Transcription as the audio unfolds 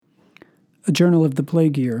A Journal of the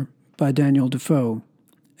Plague Year by Daniel Defoe,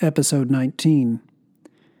 Episode 19.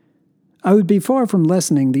 I would be far from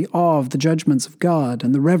lessening the awe of the judgments of God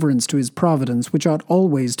and the reverence to His providence which ought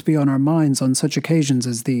always to be on our minds on such occasions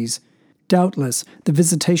as these. Doubtless, the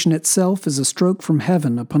visitation itself is a stroke from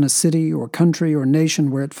heaven upon a city or country or nation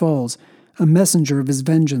where it falls, a messenger of His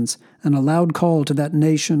vengeance, and a loud call to that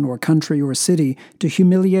nation or country or city to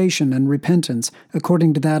humiliation and repentance,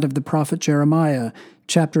 according to that of the prophet Jeremiah,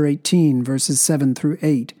 chapter 18, verses 7 through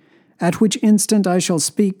 8. At which instant I shall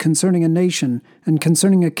speak concerning a nation, and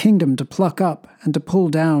concerning a kingdom to pluck up, and to pull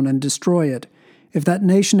down, and destroy it. If that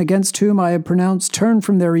nation against whom I have pronounced turn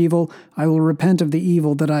from their evil, I will repent of the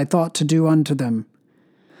evil that I thought to do unto them.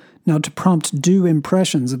 Now to prompt due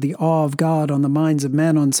impressions of the awe of God on the minds of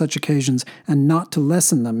men on such occasions, and not to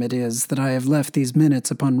lessen them, it is that I have left these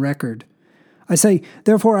minutes upon record. I say,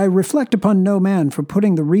 therefore I reflect upon no man for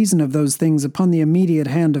putting the reason of those things upon the immediate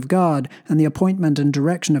hand of God, and the appointment and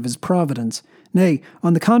direction of His providence. Nay,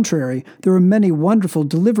 on the contrary, there are many wonderful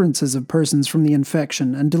deliverances of persons from the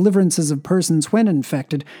infection, and deliverances of persons when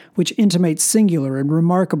infected, which intimate singular and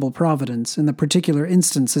remarkable providence, in the particular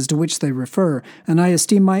instances to which they refer, and I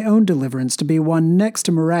esteem my own deliverance to be one next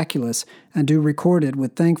to miraculous, and do record it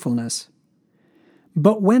with thankfulness.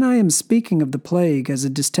 But when I am speaking of the plague as a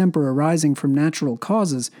distemper arising from natural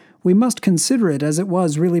causes, we must consider it as it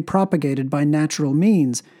was really propagated by natural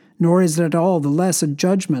means, nor is it at all the less a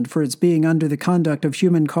judgment for its being under the conduct of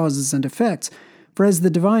human causes and effects, for as the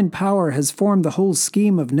divine power has formed the whole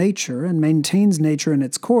scheme of nature and maintains nature in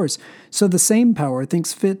its course, so the same power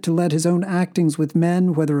thinks fit to let His own actings with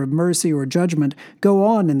men, whether of mercy or judgment, go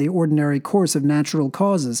on in the ordinary course of natural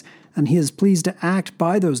causes, and He is pleased to act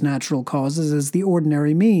by those natural causes as the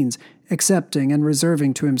ordinary means, accepting and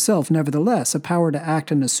reserving to Himself, nevertheless, a power to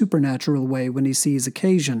act in a supernatural way when He sees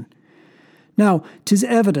occasion. Now, 'tis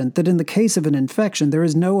evident that in the case of an infection there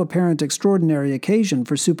is no apparent extraordinary occasion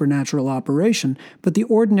for supernatural operation, but the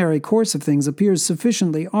ordinary course of things appears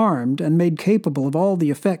sufficiently armed and made capable of all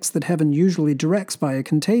the effects that heaven usually directs by a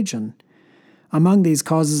contagion. Among these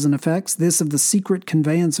causes and effects, this of the secret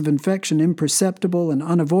conveyance of infection, imperceptible and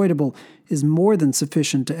unavoidable, is more than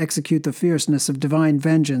sufficient to execute the fierceness of divine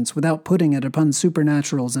vengeance without putting it upon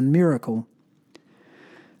supernaturals and miracle.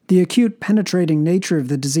 The acute penetrating nature of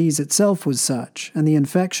the disease itself was such, and the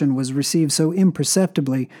infection was received so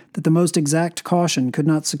imperceptibly that the most exact caution could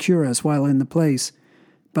not secure us while in the place.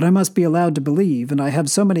 But I must be allowed to believe, and I have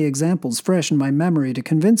so many examples fresh in my memory to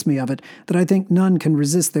convince me of it, that I think none can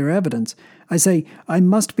resist their evidence. I say, I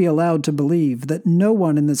must be allowed to believe that no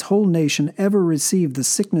one in this whole nation ever received the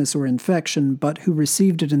sickness or infection, but who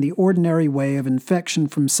received it in the ordinary way of infection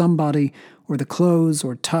from somebody, or the clothes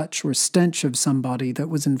or touch or stench of somebody that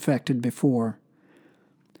was infected before.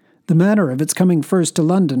 The manner of its coming first to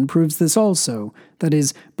London proves this also, that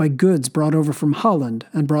is, by goods brought over from Holland,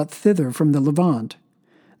 and brought thither from the Levant.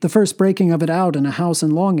 The first breaking of it out in a house in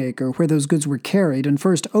Longacre, where those goods were carried and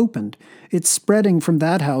first opened, its spreading from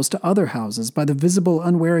that house to other houses by the visible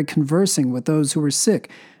unwary conversing with those who were sick,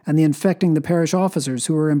 and the infecting the parish officers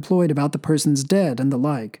who were employed about the persons dead, and the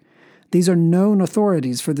like. These are known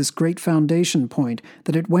authorities for this great foundation point,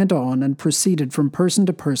 that it went on and proceeded from person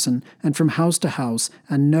to person, and from house to house,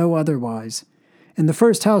 and no otherwise. In the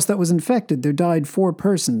first house that was infected there died 4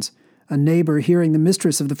 persons. A neighbor, hearing the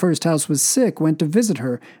mistress of the first house was sick, went to visit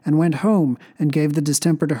her, and went home, and gave the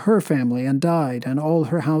distemper to her family, and died, and all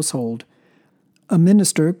her household. A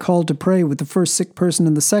minister, called to pray with the first sick person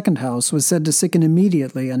in the second house, was said to sicken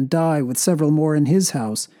immediately, and die with several more in his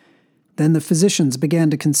house. Then the physicians began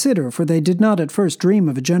to consider, for they did not at first dream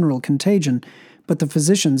of a general contagion, but the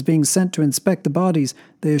physicians being sent to inspect the bodies,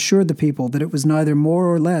 they assured the people that it was neither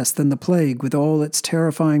more or less than the plague with all its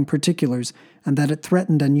terrifying particulars, and that it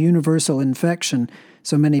threatened an universal infection,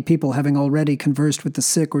 so many people having already conversed with the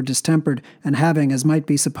sick or distempered, and having, as might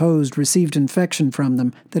be supposed, received infection from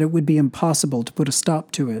them, that it would be impossible to put a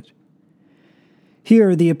stop to it.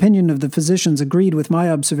 Here the opinion of the physicians agreed with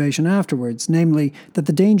my observation afterwards, namely, that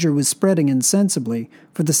the danger was spreading insensibly,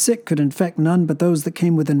 for the sick could infect none but those that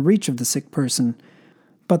came within reach of the sick person,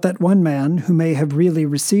 but that one man, who may have really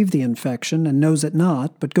received the infection, and knows it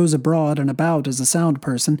not, but goes abroad and about as a sound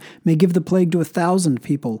person, may give the plague to 1,000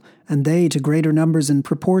 people, and they to greater numbers in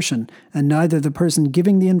proportion, and neither the person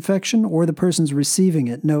giving the infection or the persons receiving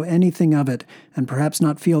it know anything of it, and perhaps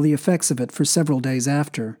not feel the effects of it for several days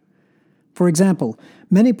after. For example,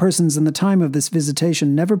 many persons in the time of this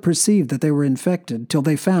visitation never perceived that they were infected till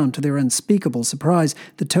they found, to their unspeakable surprise,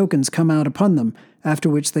 the tokens come out upon them, after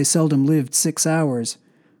which they seldom lived 6 hours.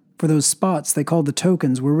 for those spots they called the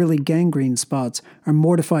tokens were really gangrene spots, or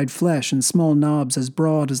mortified flesh in small knobs as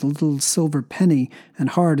broad as a little silver penny and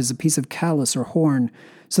hard as a piece of callus or horn,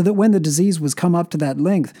 so that when the disease was come up to that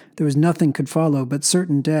length, there was nothing could follow but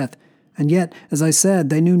certain death. And yet, as I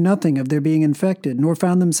said, they knew nothing of their being infected, nor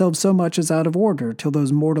found themselves so much as out of order till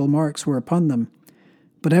those mortal marks were upon them.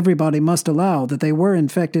 But everybody must allow that they were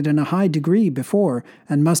infected in a high degree before,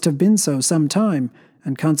 and must have been so some time,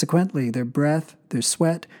 and consequently their breath, their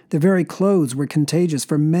sweat, their very clothes were contagious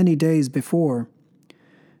for many days before.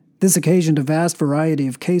 This occasioned a vast variety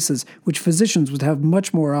of cases, which physicians would have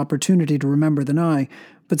much more opportunity to remember than I,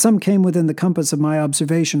 but some came within the compass of my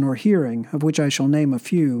observation or hearing, of which I shall name a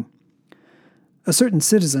few. A certain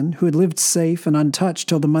citizen, who had lived safe and untouched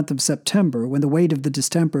till the month of September, when the weight of the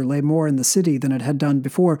distemper lay more in the city than it had done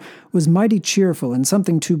before, was mighty cheerful and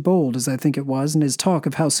something too bold, as I think it was, in his talk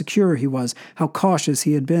of how secure he was, how cautious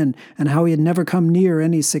he had been, and how he had never come near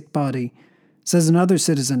any sick body. Says another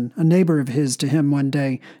citizen, a neighbor of his, to him one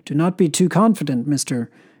day, "Do not be too confident, mister.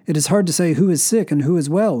 It is hard to say who is sick and who is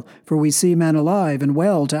well, for we see men alive and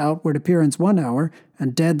well to outward appearance 1 hour,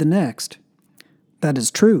 and dead the next." "That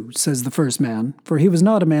is true," says the first man, for he was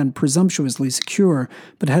not a man presumptuously secure,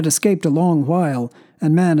 but had escaped a long while,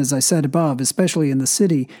 and men, as I said above, especially in the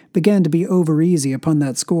city, began to be over-easy upon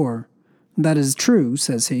that score. "That is true,"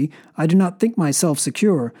 says he. "I do not think myself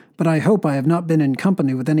secure, but I hope I have not been in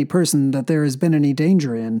company with any person that there has been any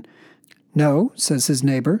danger in." "No," says his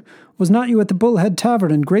neighbor. "Was not you at the Bullhead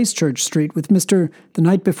Tavern in Gracechurch Street with Mr. the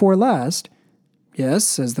night before last?" "Yes,"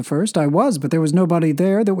 says the first, "I was, but there was nobody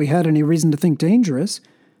there that we had any reason to think dangerous."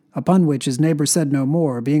 Upon which his neighbor said no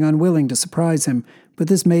more, being unwilling to surprise him, but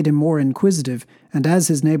this made him more inquisitive, and as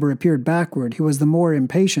his neighbor appeared backward, he was the more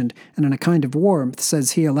impatient, and in a kind of warmth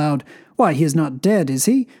says he aloud, "Why, he is not dead, is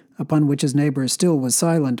he?" Upon which his neighbor still was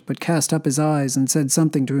silent, but cast up his eyes and said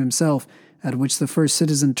something to himself, at which the first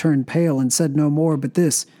citizen turned pale and said no more but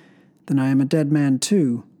this, "Then I am a dead man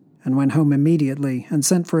too," and went home immediately, and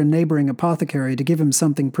sent for a neighboring apothecary to give him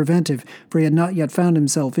something preventive, for he had not yet found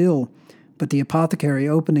himself ill. But the apothecary,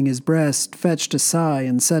 opening his breast, fetched a sigh,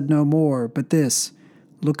 and said no more, but this,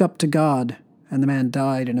 "Look up to God," and the man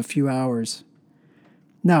died in a few hours.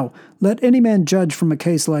 Now, let any man judge from a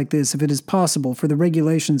case like this if it is possible for the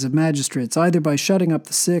regulations of magistrates, either by shutting up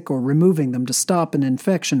the sick or removing them, to stop an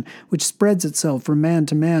infection which spreads itself from man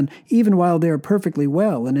to man, even while they are perfectly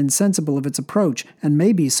well and insensible of its approach, and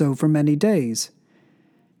may be so for many days.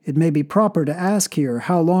 It may be proper to ask here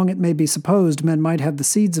how long it may be supposed men might have the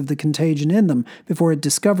seeds of the contagion in them before it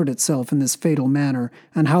discovered itself in this fatal manner,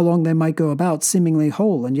 and how long they might go about seemingly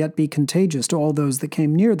whole and yet be contagious to all those that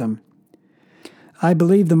came near them. I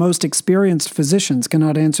believe the most experienced physicians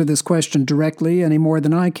cannot answer this question directly any more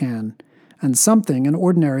than I can, and something an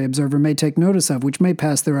ordinary observer may take notice of which may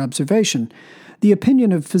pass their observation. The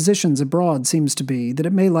opinion of physicians abroad seems to be that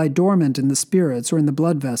it may lie dormant in the spirits or in the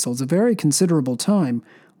blood vessels a very considerable time.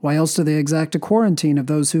 Why else do they exact a quarantine of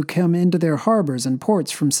those who come into their harbors and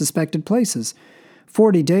ports from suspected places?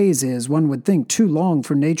 40 days is, one would think, too long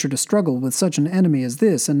for nature to struggle with such an enemy as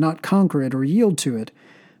this and not conquer it or yield to it.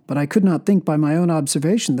 But I could not think by my own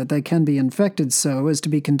observation that they can be infected so as to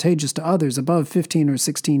be contagious to others above 15 or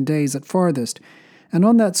 16 days at farthest. And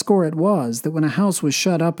on that score it was, that when a house was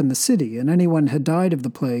shut up in the city, and anyone had died of the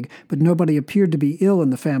plague, but nobody appeared to be ill in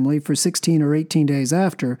the family for 16 or 18 days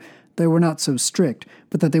after, they were not so strict,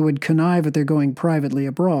 but that they would connive at their going privately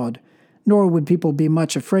abroad. Nor would people be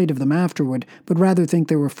much afraid of them afterward, but rather think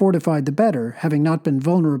they were fortified the better, having not been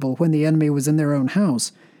vulnerable when the enemy was in their own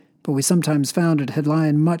house. But we sometimes found it had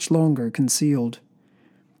lain much longer concealed.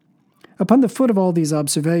 Upon the foot of all these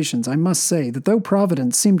observations, I must say that though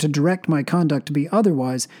Providence seemed to direct my conduct to be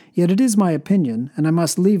otherwise, yet it is my opinion, and I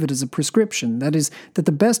must leave it as a prescription, that is, that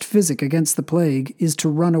the best physic against the plague is to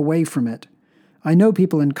run away from it. I know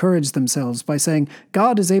people encourage themselves by saying,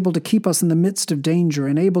 "God is able to keep us in the midst of danger,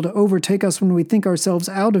 and able to overtake us when we think ourselves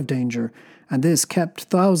out of danger," and this kept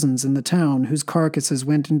thousands in the town, whose carcasses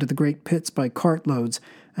went into the great pits by cartloads,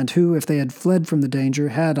 and who, if they had fled from the danger,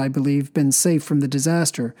 had, I believe, been safe from the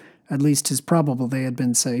disaster. At least 'tis probable they had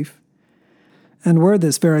been safe. And were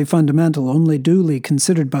this very fundamental only duly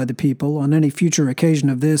considered by the people on any future occasion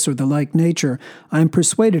of this or the like nature, I am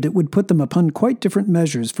persuaded it would put them upon quite different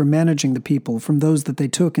measures for managing the people from those that they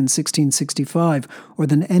took in 1665, or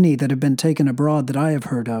than any that have been taken abroad that I have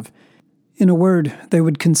heard of. In a word, they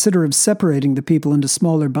would consider of separating the people into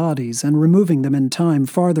smaller bodies, and removing them in time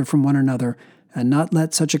farther from one another, and not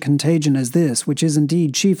let such a contagion as this, which is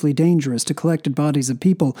indeed chiefly dangerous to collected bodies of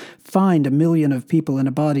people, find 1,000,000 of people in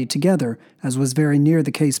a body together, as was very near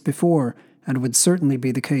the case before, and would certainly be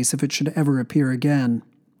the case if it should ever appear again.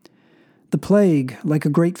 The plague, like a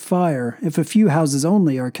great fire, if a few houses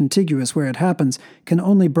only are contiguous where it happens, can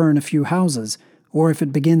only burn a few houses, or if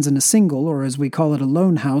it begins in a single, or as we call it a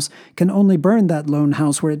lone house, can only burn that lone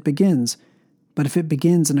house where it begins. But if it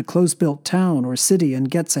begins in a close-built town or city and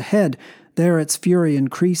gets ahead, there its fury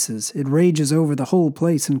increases, it rages over the whole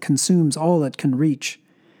place and consumes all it can reach.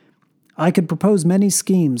 I could propose many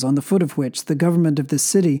schemes on the foot of which the government of this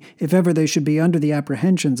city, if ever they should be under the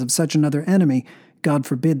apprehensions of such another enemy, God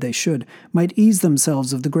forbid they should, might ease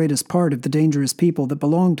themselves of the greatest part of the dangerous people that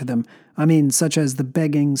belong to them, I mean such as the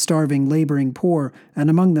begging, starving, laboring poor, and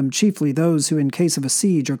among them chiefly those who in case of a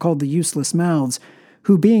siege are called the useless mouths,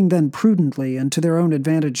 who being then prudently and to their own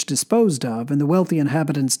advantage disposed of, and the wealthy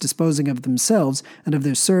inhabitants disposing of themselves and of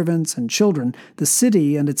their servants and children, the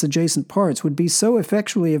city and its adjacent parts would be so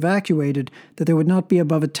effectually evacuated that there would not be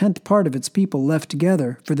above a 10th part of its people left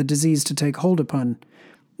together for the disease to take hold upon.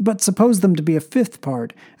 But suppose them to be a 5th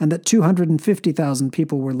part, and that 250,000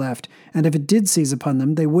 people were left, and if it did seize upon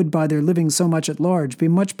them, they would, by their living so much at large, be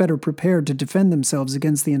much better prepared to defend themselves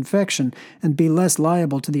against the infection, and be less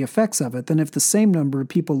liable to the effects of it than if the same number of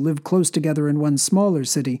people lived close together in one smaller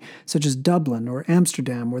city, such as Dublin or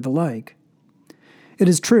Amsterdam or the like. It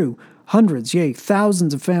is true, hundreds, yea,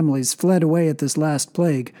 thousands of families fled away at this last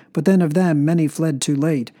plague, but then of them many fled too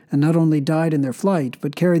late, and not only died in their flight,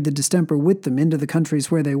 but carried the distemper with them into the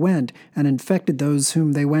countries where they went, and infected those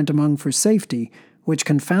whom they went among for safety, which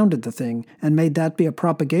confounded the thing, and made that be a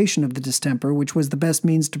propagation of the distemper which was the best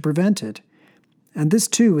means to prevent it. And this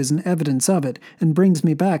too is an evidence of it, and brings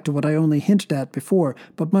me back to what I only hinted at before,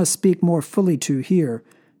 but must speak more fully to here,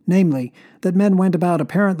 namely, that men went about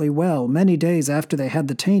apparently well many days after they had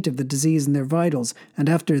the taint of the disease in their vitals, and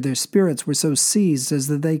after their spirits were so seized as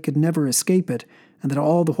that they could never escape it, and that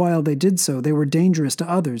all the while they did so they were dangerous to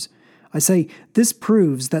others. I say, this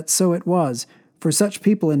proves that so it was, for such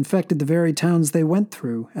people infected the very towns they went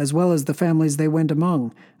through, as well as the families they went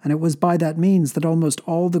among, and it was by that means that almost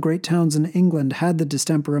all the great towns in England had the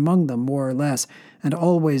distemper among them, more or less, and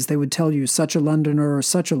always they would tell you such a Londoner or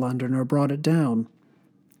such a Londoner brought it down.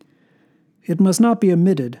 It must not be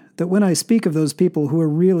omitted that when I speak of those people who are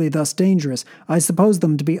really thus dangerous, I suppose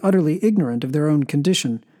them to be utterly ignorant of their own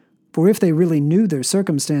condition. For if they really knew their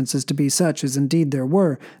circumstances to be such as indeed there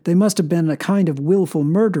were, they must have been a kind of willful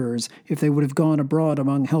murderers if they would have gone abroad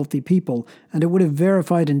among healthy people, and it would have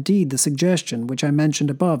verified indeed the suggestion which I mentioned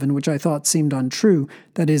above and which I thought seemed untrue,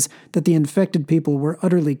 that is, that the infected people were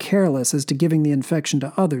utterly careless as to giving the infection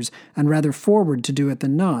to others, and rather forward to do it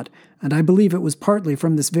than not, and I believe it was partly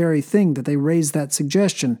from this very thing that they raised that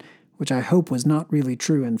suggestion, which I hope was not really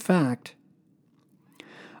true in fact.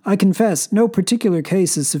 I confess no particular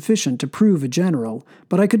case is sufficient to prove a general,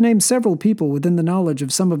 but I could name several people within the knowledge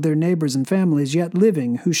of some of their neighbors and families yet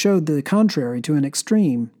living who showed the contrary to an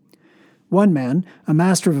extreme. One man, a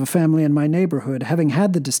master of a family in my neighborhood, having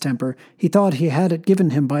had the distemper, he thought he had it given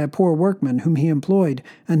him by a poor workman whom he employed,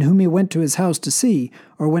 and whom he went to his house to see,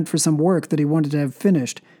 or went for some work that he wanted to have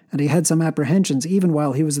finished, and he had some apprehensions even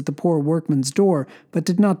while he was at the poor workman's door, but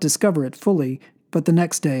did not discover it fully, but the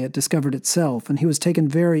next day it discovered itself, and he was taken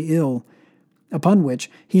very ill. Upon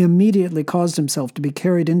which he immediately caused himself to be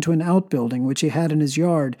carried into an outbuilding which he had in his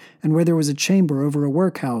yard, and where there was a chamber over a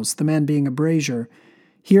workhouse, the man being a brazier.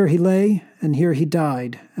 Here he lay, and here he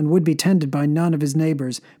died, and would be tended by none of his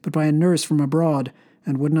neighbors, but by a nurse from abroad,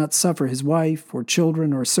 and would not suffer his wife, or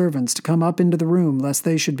children, or servants to come up into the room lest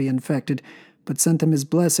they should be infected, but sent them his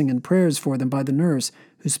blessing and prayers for them by the nurse,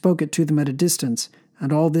 who spoke it to them at a distance,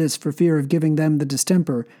 and all this for fear of giving them the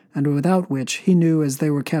distemper, and without which he knew as they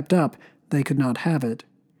were kept up, they could not have it.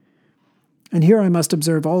 And here I must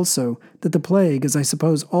observe also that the plague, as I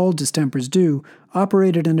suppose all distempers do,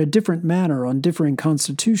 operated in a different manner on differing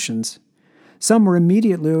constitutions. Some were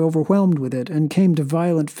immediately overwhelmed with it, and came to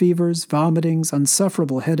violent fevers, vomitings,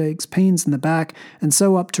 unsufferable headaches, pains in the back, and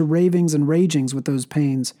so up to ravings and ragings with those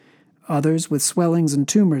pains. Others, with swellings and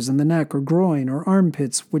tumors in the neck or groin or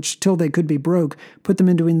armpits, which, till they could be broke, put them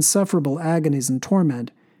into insufferable agonies and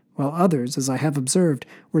torment, while others, as I have observed,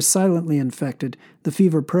 were silently infected, the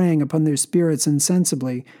fever preying upon their spirits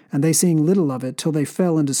insensibly, and they seeing little of it till they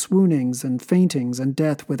fell into swoonings and faintings and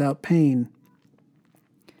death without pain.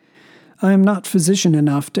 I am not physician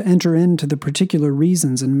enough to enter into the particular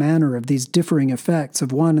reasons and manner of these differing effects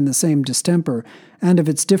of one and the same distemper, and of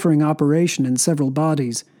its differing operation in several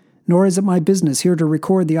bodies, nor is it my business here to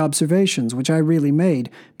record the observations which I really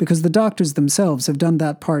made, because the doctors themselves have done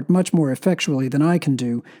that part much more effectually than I can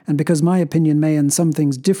do, and because my opinion may in some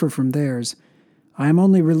things differ from theirs. I am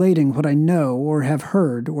only relating what I know or have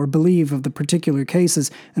heard or believe of the particular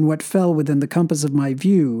cases and what fell within the compass of my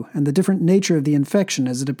view and the different nature of the infection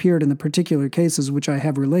as it appeared in the particular cases which I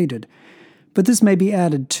have related. But this may be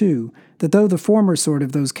added, too, that though the former sort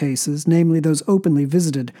of those cases, namely those openly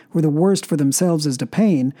visited, were the worst for themselves as to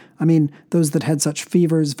pain, I mean those that had such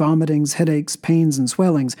fevers, vomitings, headaches, pains, and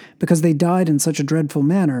swellings, because they died in such a dreadful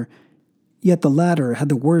manner, yet the latter had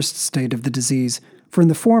the worst state of the disease, for in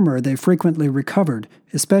the former they frequently recovered,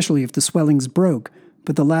 especially if the swellings broke,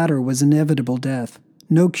 but the latter was inevitable death.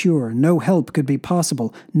 No cure, no help could be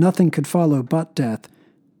possible, nothing could follow but death.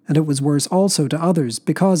 And it was worse also to others,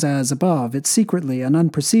 because, as above, it secretly and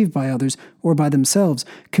unperceived by others, or by themselves,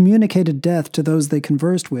 communicated death to those they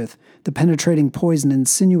conversed with, the penetrating poison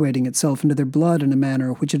insinuating itself into their blood in a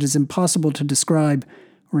manner which it is impossible to describe,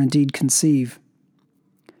 or indeed conceive.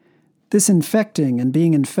 This infecting and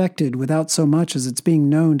being infected without so much as its being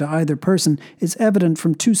known to either person is evident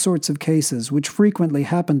from two sorts of cases, which frequently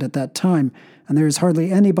happened at that time, and there is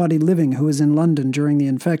hardly anybody living who was in London during the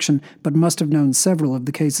infection, but must have known several of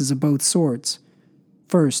the cases of both sorts.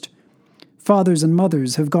 First, fathers and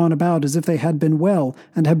mothers have gone about as if they had been well,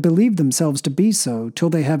 and have believed themselves to be so, till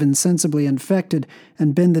they have insensibly infected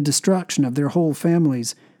and been the destruction of their whole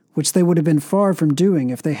families, which they would have been far from doing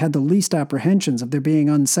if they had the least apprehensions of their being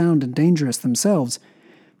unsound and dangerous themselves.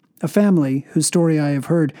 A family, whose story I have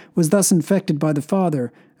heard, was thus infected by the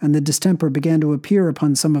father, and the distemper began to appear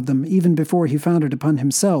upon some of them even before he found it upon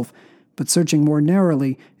himself, but searching more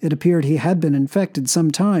narrowly, it appeared he had been infected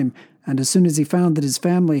some time, and as soon as he found that his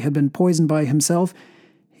family had been poisoned by himself,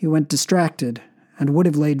 he went distracted, and would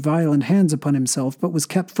have laid violent hands upon himself, but was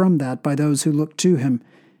kept from that by those who looked to him,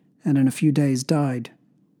 and in a few days died.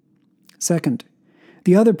 Second,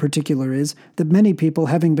 the other particular is that many people,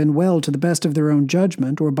 having been well to the best of their own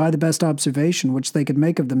judgment, or by the best observation which they could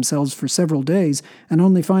make of themselves for several days, and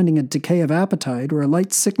only finding a decay of appetite or a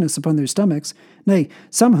light sickness upon their stomachs, nay,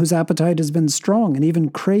 some whose appetite has been strong and even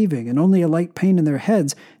craving, and only a light pain in their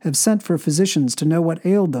heads, have sent for physicians to know what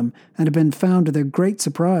ailed them, and have been found to their great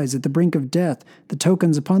surprise at the brink of death, the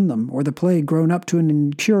tokens upon them, or the plague grown up to an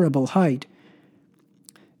incurable height.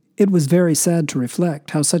 It was very sad to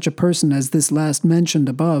reflect how such a person as this last mentioned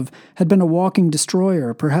above had been a walking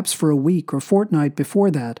destroyer, perhaps for a week or fortnight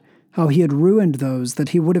before that, how he had ruined those that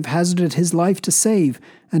he would have hazarded his life to save,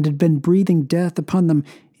 and had been breathing death upon them,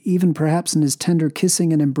 even perhaps in his tender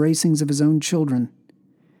kissing and embracings of his own children.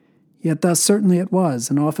 Yet thus certainly it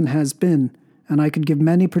was, and often has been, and I could give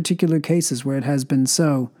many particular cases where it has been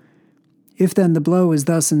so. If then the blow is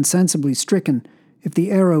thus insensibly stricken, if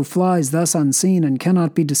the arrow flies thus unseen and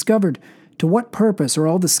cannot be discovered, to what purpose are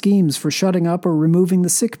all the schemes for shutting up or removing the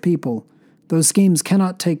sick people? Those schemes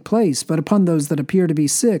cannot take place but upon those that appear to be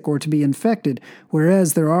sick or to be infected,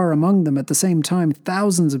 whereas there are among them at the same time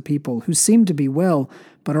thousands of people who seem to be well,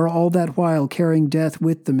 but are all that while carrying death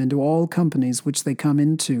with them into all companies which they come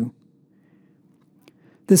into.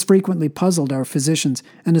 This frequently puzzled our physicians,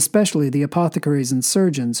 and especially the apothecaries and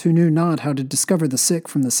surgeons, who knew not how to discover the sick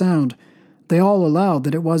from the sound. They all allowed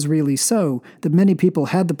that it was really so, that many people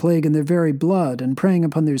had the plague in their very blood, and preying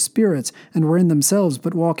upon their spirits, and were in themselves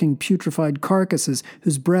but walking putrefied carcasses,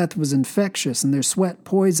 whose breath was infectious and their sweat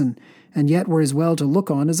poison, and yet were as well to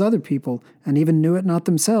look on as other people, and even knew it not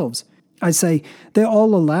themselves. I say, they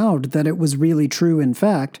all allowed that it was really true in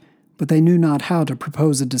fact, but they knew not how to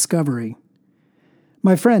propose a discovery.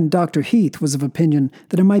 My friend Dr. Heath was of opinion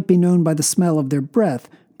that it might be known by the smell of their breath,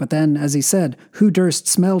 but then, as he said, who durst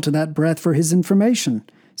smell to that breath for his information,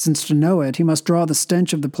 since to know it he must draw the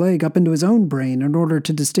stench of the plague up into his own brain in order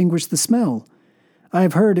to distinguish the smell. I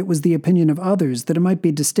have heard it was the opinion of others that it might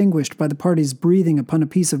be distinguished by the parties breathing upon a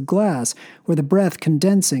piece of glass, where the breath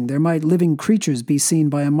condensing there might living creatures be seen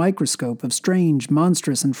by a microscope of strange,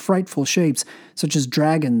 monstrous, and frightful shapes, such as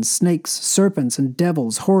dragons, snakes, serpents, and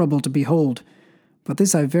devils, horrible to behold. But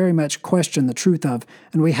this I very much question the truth of,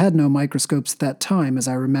 and we had no microscopes at that time, as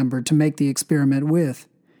I remember, to make the experiment with.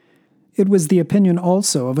 It was the opinion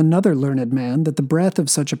also of another learned man that the breath of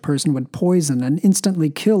such a person would poison and instantly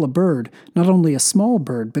kill a bird, not only a small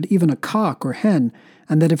bird, but even a cock or hen,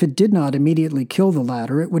 and that if it did not immediately kill the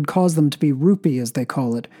latter, it would cause them to be roupy, as they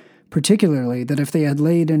call it, particularly that if they had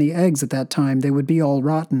laid any eggs at that time, they would be all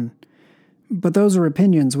rotten. But those are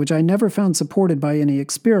opinions which I never found supported by any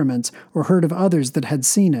experiments, or heard of others that had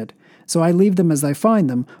seen it, so I leave them as I find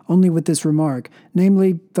them, only with this remark,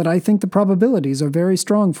 namely, that I think the probabilities are very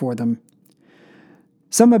strong for them.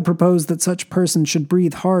 Some have proposed that such persons should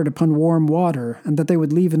breathe hard upon warm water, and that they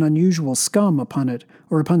would leave an unusual scum upon it,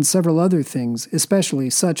 or upon several other things, especially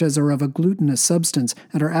such as are of a glutinous substance,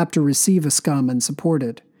 and are apt to receive a scum and support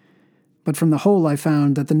it. but from the whole I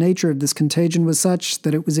found that the nature of this contagion was such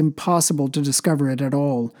that it was impossible to discover it at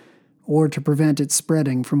all, or to prevent its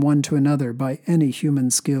spreading from one to another by any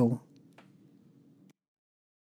human skill.